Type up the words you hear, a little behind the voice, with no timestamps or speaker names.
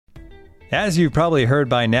As you've probably heard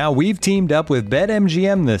by now, we've teamed up with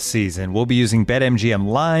BetMGM this season. We'll be using BetMGM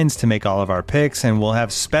lines to make all of our picks, and we'll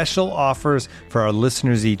have special offers for our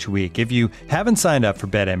listeners each week. If you haven't signed up for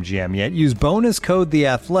BetMGM yet, use bonus code The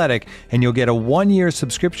Athletic, and you'll get a 1-year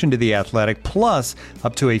subscription to The Athletic, plus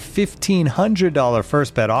up to a $1,500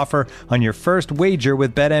 first bet offer on your first wager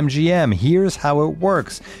with BetMGM. Here's how it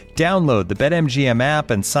works. Download the BetMGM app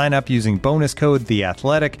and sign up using bonus code The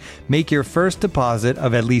Athletic. Make your first deposit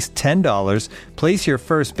of at least $10. Place your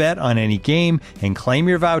first bet on any game and claim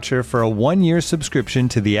your voucher for a 1-year subscription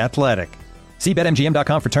to The Athletic. See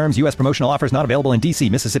BetMGM.com for terms. U.S. promotional offers not available in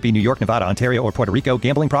D.C., Mississippi, New York, Nevada, Ontario, or Puerto Rico.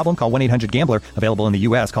 Gambling problem? Call 1-800-GAMBLER. Available in the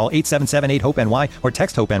U.S. Call 877-8-HOPE-NY or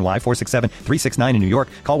text HOPE-NY 467-369 in New York.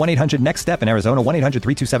 Call 1-800-NEXT-STEP in Arizona.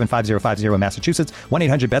 1-800-327-5050 in Massachusetts.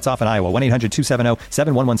 1-800-BETS-OFF in Iowa.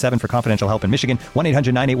 1-800-270-7117 for confidential help in Michigan.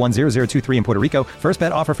 1-800-981-0023 in Puerto Rico. First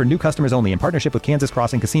bet offer for new customers only in partnership with Kansas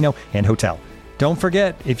Crossing Casino and Hotel. Don't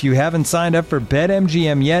forget, if you haven't signed up for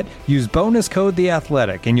BetMGM yet, use bonus code The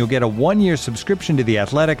Athletic, and you'll get a 1-year subscription to The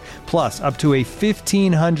Athletic, plus up to a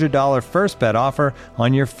 $1,500 first bet offer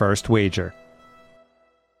on your first wager.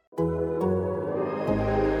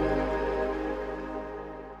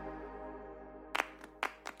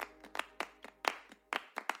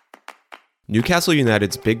 Newcastle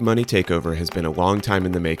United's big money takeover has been a long time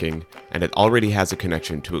in the making, and it already has a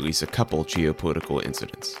connection to at least a couple geopolitical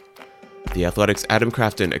incidents. The Athletic's Adam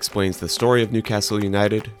Crafton explains the story of Newcastle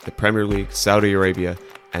United, the Premier League, Saudi Arabia,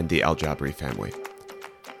 and the Al Jabri family.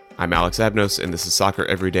 I'm Alex Abnos, and this is Soccer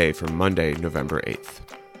Every Day for Monday, November 8th.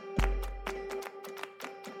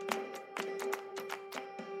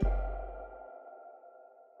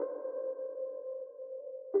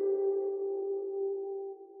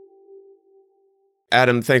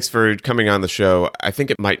 Adam, thanks for coming on the show. I think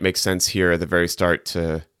it might make sense here at the very start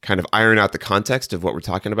to kind of iron out the context of what we're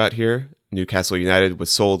talking about here. Newcastle United was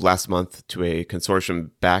sold last month to a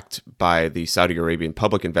consortium backed by the Saudi Arabian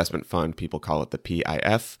Public Investment Fund. People call it the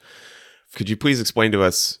PIF. Could you please explain to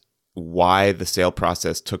us why the sale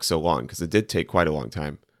process took so long? Because it did take quite a long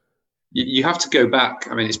time. You have to go back.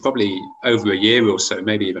 I mean, it's probably over a year or so,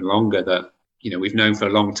 maybe even longer, that we've known for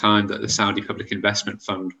a long time that the Saudi Public Investment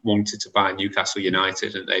Fund wanted to buy Newcastle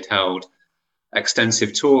United, and they'd held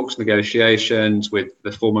extensive talks, negotiations with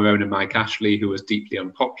the former owner, Mike Ashley, who was deeply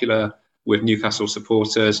unpopular with Newcastle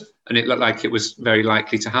supporters, and it looked like it was very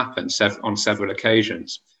likely to happen on several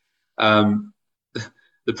occasions. The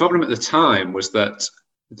problem at the time was that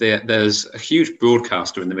there's a huge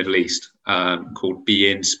broadcaster in the Middle East called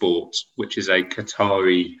beIN Sports, which is a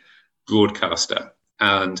Qatari broadcaster.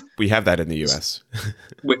 And we have that in the US.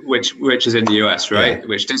 which is in the US, right? Yeah.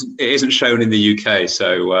 Which it isn't shown in the UK.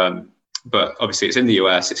 So, but obviously it's in the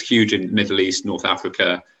US. It's huge in Middle East, North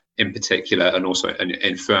Africa in particular, and also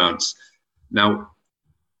in France. Now,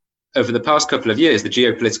 over the past couple of years, the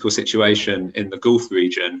geopolitical situation in the Gulf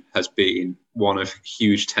region has been one of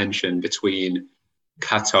huge tension between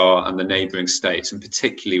Qatar and the neighboring states, and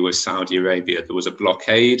particularly with Saudi Arabia. There was a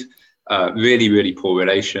blockade, really, really poor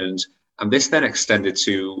relations. And this then extended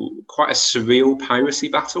to quite a surreal piracy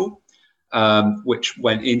battle, which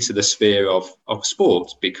went into the sphere of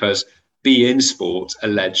sport, because beIN Sport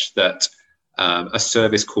alleged that a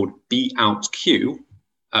service called BeOutQ,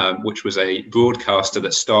 which was a broadcaster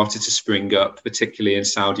that started to spring up, particularly in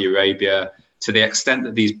Saudi Arabia, to the extent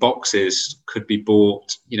that these boxes could be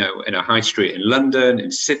bought, in a high street in London,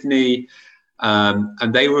 in Sydney.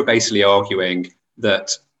 And they were basically arguing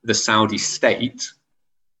that the Saudi state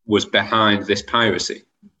was behind this piracy.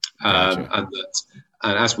 Gotcha.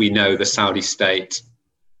 And as we know, the Saudi state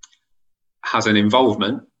has an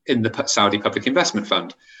involvement in the Saudi Public Investment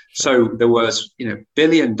Fund. So there was,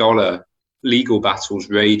 billion-dollar legal battles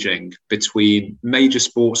raging between major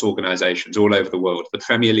sports organizations all over the world, the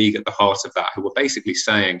Premier League at the heart of that, who were basically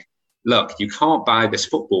saying, look, you can't buy this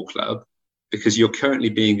football club because you're currently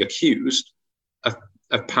being accused of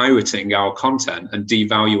pirating our content and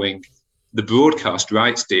devaluing the broadcast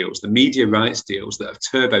rights deals, the media rights deals that have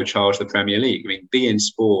turbocharged the Premier League. I mean, beIN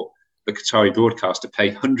Sport, the Qatari broadcaster,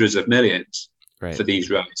 paid hundreds of millions for these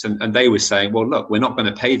rights. And they were saying, well, look, we're not going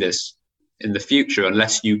to pay this in the future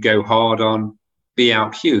unless you go hard on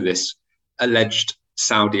BeOutQ, this alleged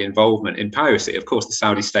Saudi involvement in piracy. Of course, the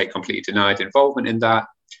Saudi state completely denied involvement in that,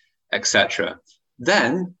 etc.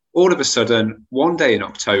 Then, all of a sudden, one day in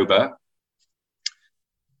October,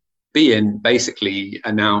 beIN basically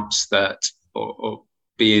announced that, or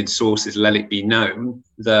beIN sources let it be known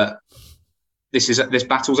that this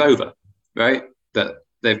battle's over, right? That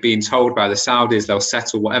they've been told by the Saudis they'll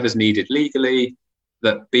settle whatever's needed legally,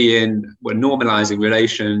 that beIN were normalizing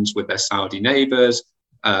relations with their Saudi neighbors,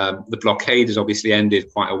 The blockade has obviously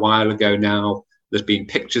ended quite a while ago now. There's been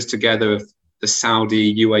pictures together of the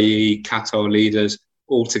Saudi, UAE, Qatar leaders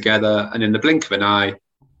all together. And in the blink of an eye,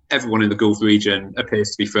 everyone in the Gulf region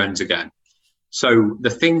appears to be friends again. So the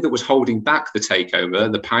thing that was holding back the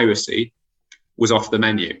takeover, the piracy, was off the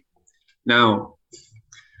menu. Now,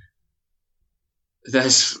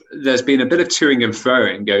 there's been a bit of toing and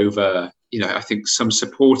froing over, I think some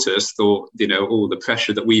supporters thought, all the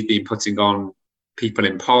pressure that we've been putting on people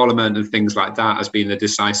in Parliament and things like that has been the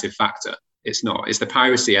decisive factor. It's not. It's the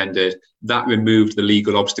piracy ended. That removed the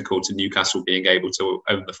legal obstacle to Newcastle being able to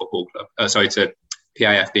own the football club. To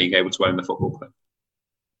PIF being able to own the football club.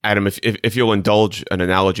 Adam, if you'll indulge an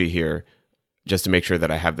analogy here, just to make sure that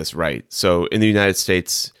I have this right. So in the United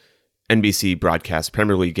States, NBC broadcasts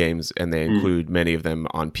Premier League games, and they include many of them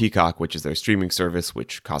on Peacock, which is their streaming service,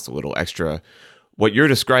 which costs a little extra. What you're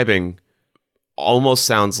describing almost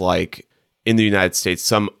sounds like in the United States,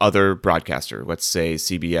 some other broadcaster, let's say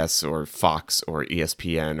CBS or Fox or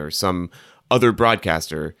ESPN or some other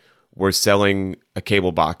broadcaster, were selling a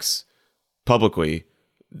cable box publicly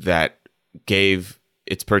that gave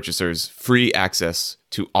its purchasers free access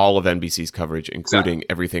to all of NBC's coverage, including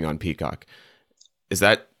everything on Peacock. Is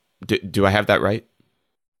that, do I have that right?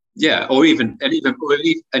 Yeah, or an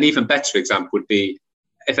even better example would be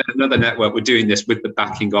if another network were doing this with the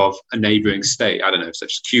backing of a neighboring state, I don't know,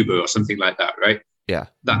 such as Cuba or something like that, right? Yeah.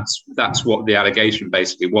 That's what the allegation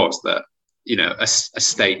basically was, that, a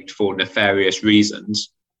state for nefarious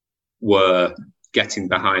reasons were getting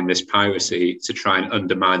behind this piracy to try and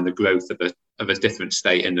undermine the growth of a different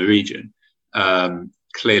state in the region.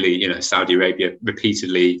 Clearly, Saudi Arabia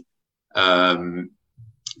repeatedly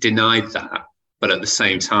denied that, but at the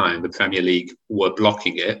same time, the Premier League were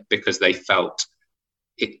blocking it because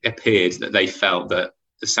it appeared that they felt that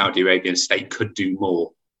the Saudi Arabian state could do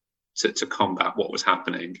more to combat what was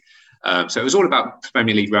happening. So it was all about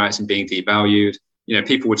Premier League rights and being devalued.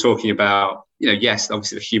 People were talking about, yes,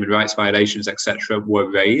 obviously the human rights violations, etc., were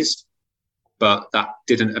raised, but that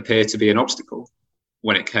didn't appear to be an obstacle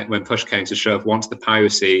when push came to shove. Once the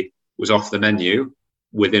piracy was off the menu,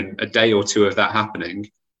 within a day or two of that happening,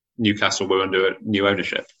 Newcastle were under new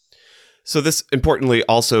ownership. So this importantly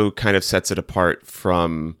also kind of sets it apart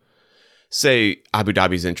from, say, Abu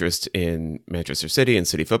Dhabi's interest in Manchester City and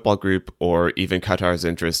City Football Group, or even Qatar's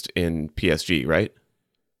interest in PSG, right?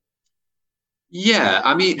 Yeah,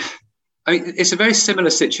 I mean, it's a very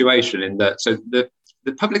similar situation in that. So the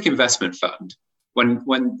Public Investment Fund,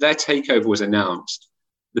 when their takeover was announced,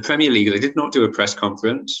 the Premier League, they did not do a press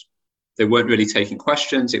conference. They weren't really taking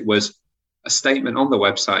questions. It was a statement on the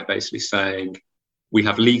website basically saying, we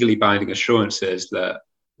have legally binding assurances that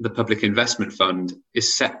the Public Investment Fund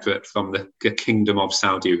is separate from the Kingdom of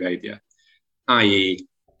Saudi Arabia, i.e.,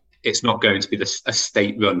 it's not going to be a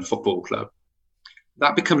state-run football club.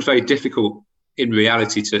 That becomes very difficult in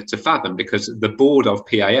reality to fathom, because the board of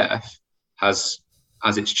PIF has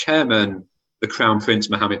as its chairman the Crown Prince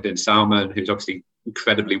Mohammed bin Salman, who's obviously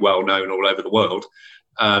incredibly well known all over the world,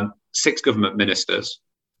 6 government ministers,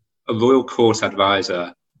 a royal court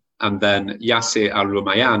advisor, and then Yasser Al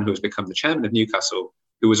Rumayyan, who has become the chairman of Newcastle,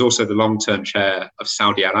 who was also the long-term chair of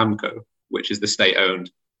Saudi Aramco, which is the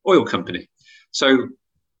state-owned oil company. So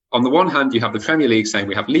on the one hand, you have the Premier League saying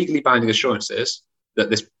we have legally binding assurances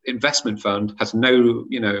that this investment fund has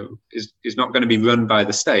is not going to be run by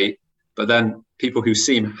the state, but then people who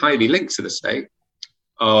seem highly linked to the state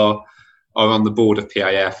are on the board of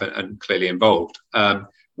PIF and clearly involved.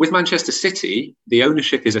 With Manchester City, the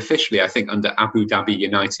ownership is officially, I think, under Abu Dhabi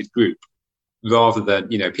United Group, rather than,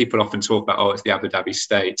 people often talk about, it's the Abu Dhabi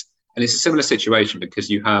state. And it's a similar situation because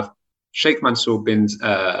you have Sheikh Mansour bin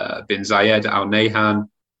Zayed Al Nahyan.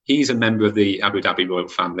 He's a member of the Abu Dhabi royal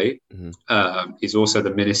family. Mm-hmm. He's also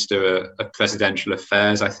the Minister of Presidential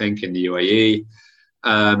Affairs, I think, in the UAE.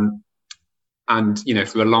 And,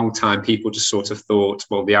 for a long time, people just sort of thought,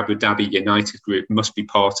 well, the Abu Dhabi United Group must be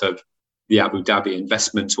part of the Abu Dhabi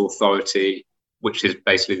Investment Authority, which is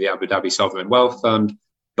basically the Abu Dhabi Sovereign Wealth Fund,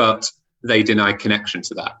 but they denied connection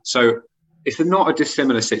to that. So it's not a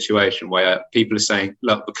dissimilar situation where people are saying,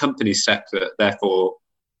 look, the company's separate, therefore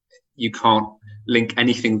you can't link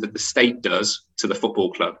anything that the state does to the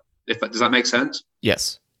football club. Does that make sense?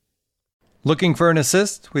 Yes. Looking for an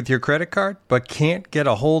assist with your credit card, but can't get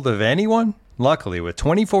a hold of anyone? Luckily, with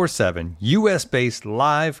 24/7 US-based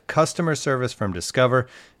live customer service from Discover,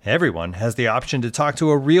 everyone has the option to talk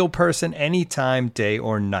to a real person anytime, day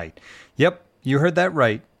or night. Yep, you heard that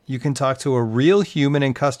right. you can talk to a real human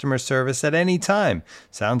in customer service at any time.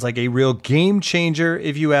 Sounds like a real game changer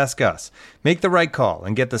if you ask us. Make the right call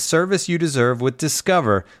and get the service you deserve with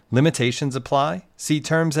Discover. Limitations apply. See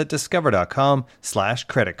terms at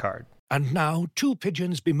discover.com/creditcard. And now, two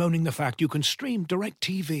pigeons bemoaning the fact you can stream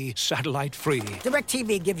DirecTV satellite-free.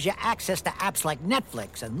 DirecTV gives you access to apps like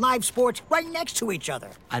Netflix and live sports right next to each other.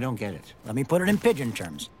 I don't get it. Let me put it in pigeon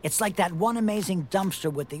terms. It's like that one amazing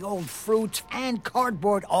dumpster with the old fruits and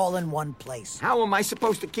cardboard all in one place. How am I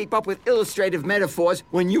supposed to keep up with illustrative metaphors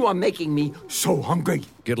when you are making me so hungry?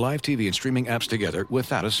 Get live TV and streaming apps together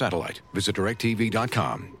without a satellite. Visit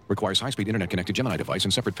DirecTV.com. Requires high-speed internet-connected Gemini device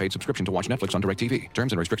and separate paid subscription to watch Netflix on DirecTV.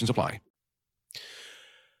 Terms and restrictions apply.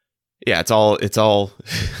 Yeah, it's all it's all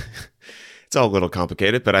a little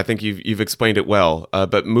complicated, but I think you've explained it well.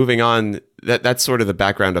 But moving on, that's sort of the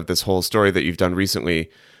background of this whole story that you've done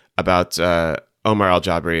recently about Omar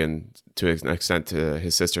al-Jabri and, to an extent, to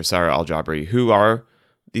his sister Sarah al-Jabri. Who are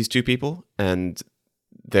these two people? And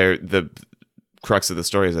the crux of the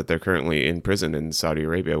story is that they're currently in prison in Saudi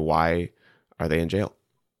Arabia. Why are they in jail?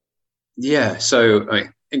 Yeah, so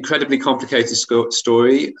incredibly complicated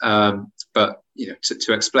story, but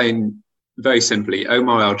to explain very simply,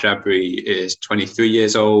 Omar al-Jabri is 23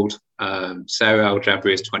 years old. Sarah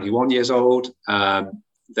al-Jabri is 21 years old.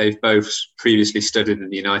 They've both previously studied in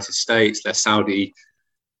the United States. They're Saudi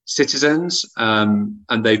citizens, and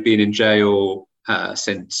they've been in jail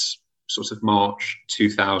since sort of March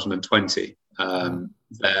 2020.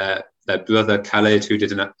 Their brother Khaled, who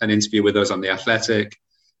did an interview with us on The Athletic,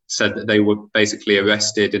 said that they were basically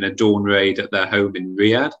arrested in a dawn raid at their home in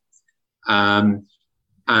Riyadh.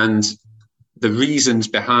 And the reasons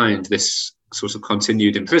behind this sort of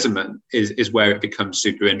continued imprisonment is where it becomes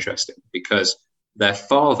super interesting, because their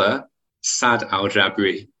father, Saad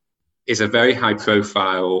al-Jabri, is a very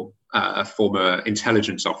high-profile former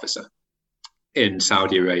intelligence officer in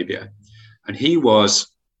Saudi Arabia. And he was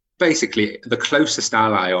basically the closest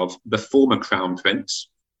ally of the former crown prince,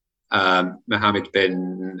 Mohammed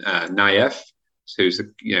bin Nayef, who's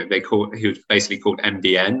basically called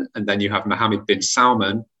MBN, and then you have Mohammed bin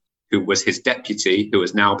Salman, who was his deputy, who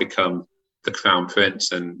has now become the crown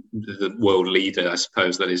prince and the world leader, I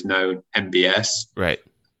suppose, that is known, MBS. Right.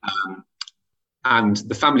 And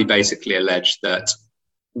the family basically alleged that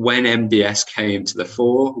when MBS came to the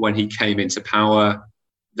fore, when he came into power,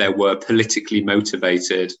 there were politically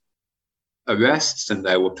motivated arrests and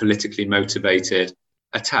there were politically motivated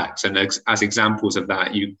attacks. And as examples of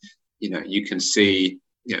that, you can see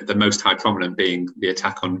the most high prominent being the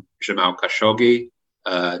attack on Jamal Khashoggi,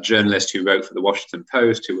 a journalist who wrote for the Washington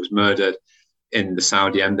Post, who was murdered in the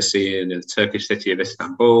Saudi embassy in the Turkish city of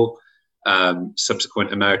Istanbul.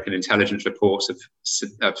 Subsequent American intelligence reports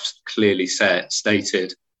have clearly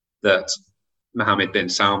stated that Mohammed bin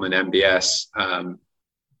Salman, MBS,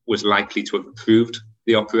 was likely to have approved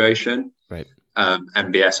the operation. Right.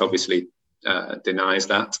 MBS obviously denies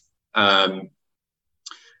that.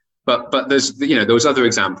 But there's those other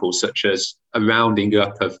examples, such as a rounding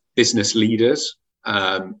up of business leaders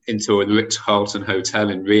into a Ritz-Carlton hotel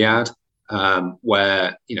in Riyadh,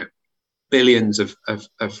 where billions of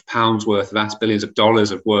pounds worth of billions of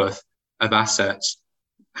dollars of worth of assets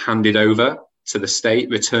handed over to the state,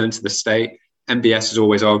 returned to the state. MBS has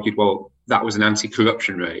always argued, well, that was an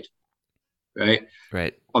anti-corruption raid, right?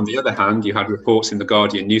 Right. On the other hand, you had reports in the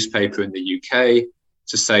Guardian newspaper in the UK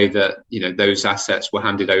to say that those assets were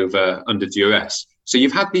handed over under duress. So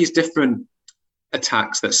you've had these different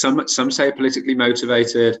attacks that some say are politically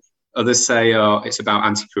motivated, others say it's about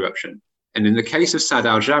anti-corruption. And in the case of Saad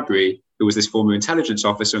al-Jabri, who was this former intelligence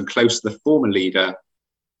officer and close to the former leader,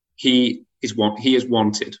 he is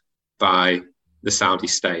wanted by the Saudi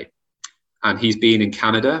state. And he's been in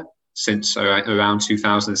Canada since around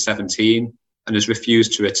 2017 and has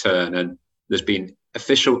refused to return. And there's been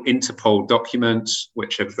official Interpol documents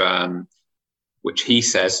which he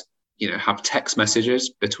says have text messages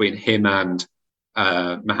between him and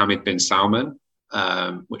Mohammed bin Salman,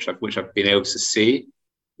 which I've been able to see,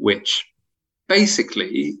 which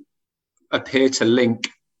basically appear to link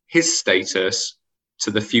his status to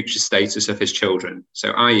the future status of his children.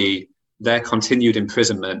 So, i.e., their continued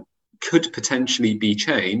imprisonment could potentially be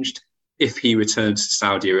changed if he returns to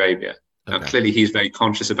Saudi Arabia. Okay. Now, clearly, he's very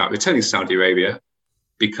conscious about returning to Saudi Arabia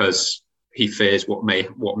because he fears what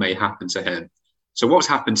may happen to him. So what's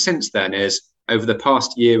happened since then is, over the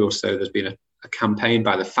past year or so, there's been a campaign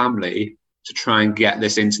by the family to try and get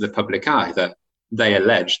this into the public eye, that they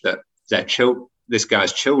allege that this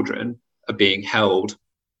guy's children are being held,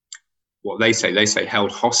 what they say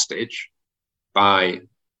held hostage by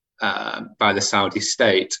the Saudi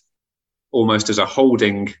state almost as a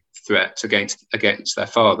holding threat against their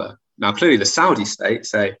father. Now, clearly the Saudi state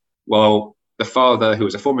say, well, the father, who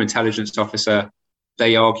was a former intelligence officer,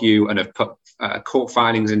 they argue and have put court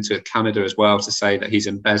filings into Canada as well to say that he's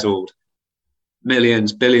embezzled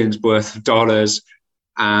millions, billions worth of dollars,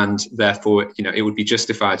 and therefore, it would be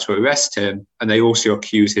justified to arrest him. And they also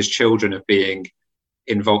accuse his children of being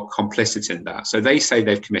involved, complicit in that. So they say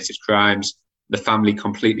they've committed crimes. The family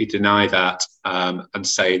completely deny that and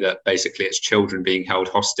say that basically it's children being held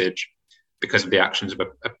hostage because of the actions of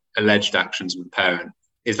alleged actions of a parent.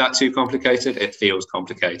 Is that too complicated? It feels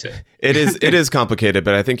complicated. It is complicated,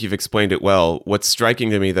 but I think you've explained it well. What's striking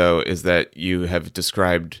to me, though, is that you have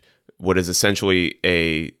described what is essentially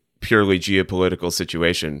a purely geopolitical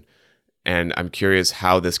situation. And I'm curious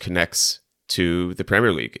how this connects to the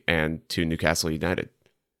Premier League and to Newcastle United.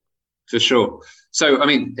 For sure. So, I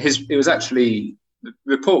mean, the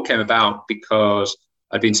report came about because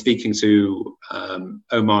I'd been speaking to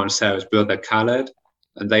Omar and Sarah's brother, Khaled,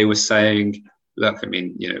 and they were saying, look, I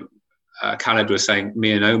mean, Khaled was saying,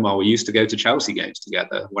 me and Omar, we used to go to Chelsea games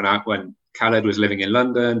together. When Khaled was living in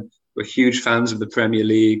London, we're huge fans of the Premier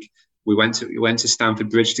League. We went to Stamford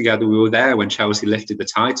Bridge together. We were there when Chelsea lifted the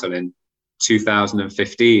title in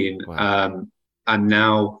 2015. Wow. And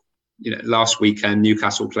now, last weekend,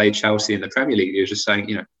 Newcastle played Chelsea in the Premier League. He was just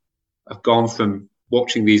saying, I've gone from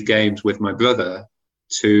watching these games with my brother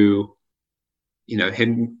to,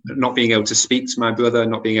 him not being able to speak to my brother,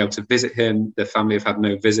 not being able to visit him. The family have had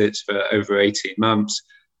no visits for over 18 months.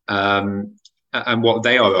 And what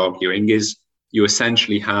they are arguing is you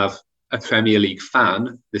essentially have a Premier League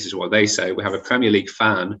fan. This is what they say. We have a Premier League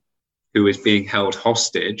fan who is being held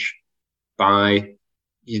hostage by,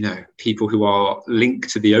 people who are linked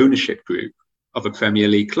to the ownership group of a Premier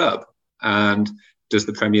League club. And does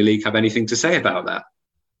the Premier League have anything to say about that?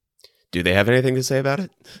 Do they have anything to say about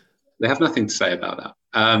it? They have nothing to say about that.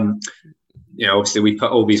 Obviously we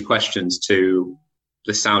put all these questions to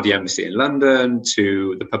the Saudi embassy in London,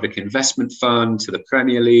 to the Public Investment Fund, to the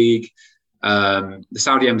Premier League. The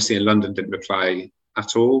Saudi embassy in London didn't reply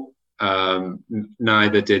at all.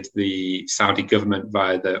 Neither did the Saudi government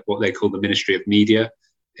via what they call the Ministry of Media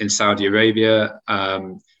in Saudi Arabia.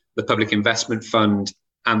 The Public Investment Fund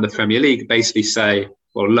and the Premier League basically say,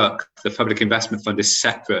 well, look, the Public Investment Fund is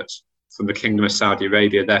separate from the Kingdom of Saudi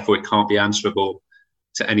Arabia, therefore it can't be answerable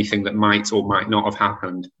to anything that might or might not have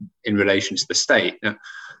happened in relation to the state.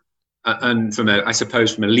 And from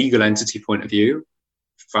a legal entity point of view,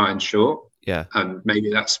 fine, sure. Yeah. And maybe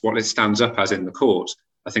that's what it stands up as in the court.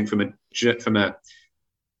 I think from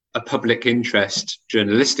a public interest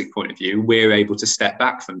journalistic point of view, we're able to step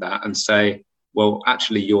back from that and say, well,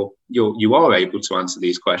 actually, you are able to answer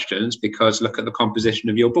these questions because look at the composition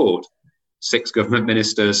of your board. 6 government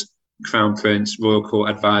ministers, Crown Prince, Royal Court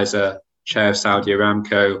Advisor, Chair of Saudi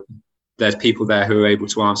Aramco. There's people there who are able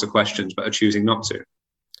to answer questions but are choosing not to.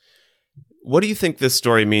 What do you think this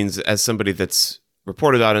story means as somebody that's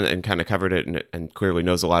reported on it and kind of covered it and clearly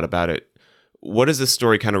knows a lot about it? What does this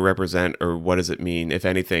story kind of represent, or what does it mean, if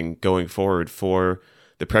anything, going forward for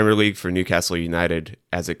the Premier League, for Newcastle United,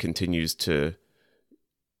 as it continues to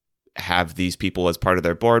have these people as part of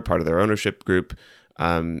their board, part of their ownership group,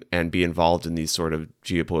 and be involved in these sort of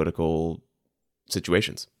geopolitical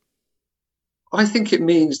situations? I think it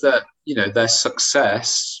means that, their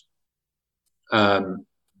success, a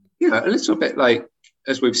little bit like,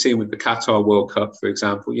 as we've seen with the Qatar World Cup, for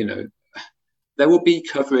example, there will be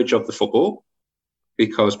coverage of the football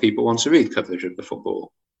because people want to read coverage of the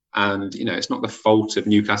football. And, it's not the fault of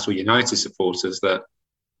Newcastle United supporters that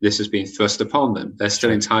this has been thrust upon them. They're still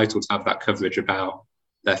entitled to have that coverage about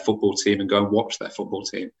their football team and go and watch their football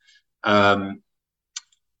team. But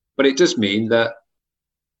it does mean that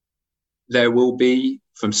there will be,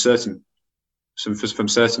 from certain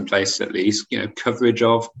places at least, coverage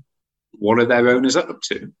of what are their owners up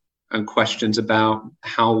to, and questions about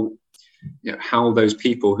how those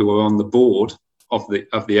people who are on the board of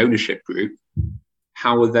the ownership group,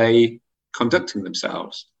 how are they conducting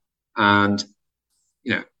themselves? And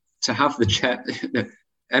to have the chair,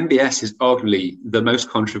 MBS is arguably the most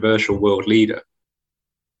controversial world leader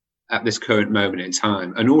at this current moment in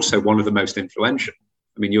time, and also one of the most influential.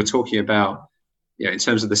 I mean, you're talking about, in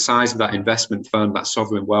terms of the size of that investment fund, that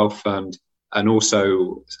sovereign wealth fund, and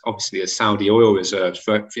also obviously the Saudi oil reserves.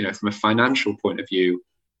 From a financial point of view,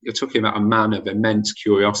 you're talking about a man of immense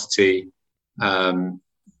curiosity and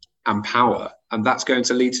power, and that's going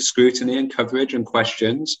to lead to scrutiny and coverage and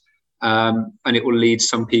questions, and it will lead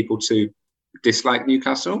some people to dislike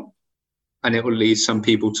Newcastle, and it will lead some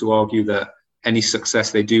people to argue that any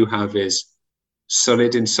success they do have is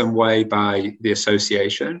sullied in some way by the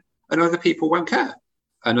association. and other people won't care.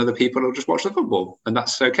 And other people will just watch the football. And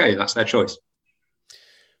that's okay. That's their choice.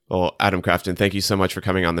 Well, Adam Crafton, thank you so much for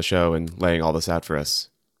coming on the show and laying all this out for us.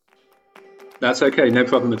 That's okay. No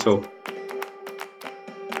problem at all.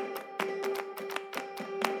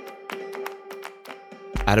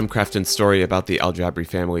 Adam Crafton's story about the Al Jabri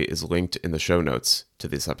family is linked in the show notes to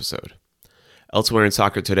this episode. Elsewhere in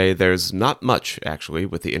soccer today, there's not much, actually,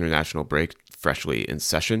 with the international break freshly in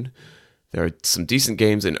session. There are some decent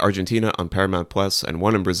games in Argentina on Paramount Plus and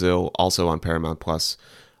one in Brazil, also on Paramount Plus.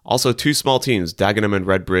 Also, two small teams, Dagenham and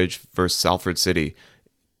Redbridge versus Salford City,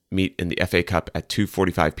 meet in the FA Cup at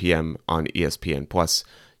 2:45 p.m. on ESPN Plus.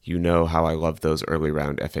 You know how I love those early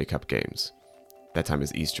round FA Cup games. That time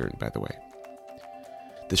is Eastern, by the way.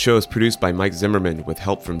 The show is produced by Mike Zimmerman with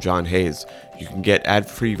help from John Hayes. You can get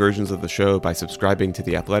ad-free versions of the show by subscribing to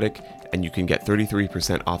The Athletic, and you can get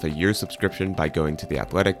 33% off a year subscription by going to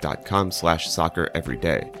theathletic.com/soccer every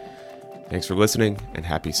day. Thanks for listening, and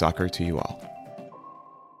happy soccer to you all.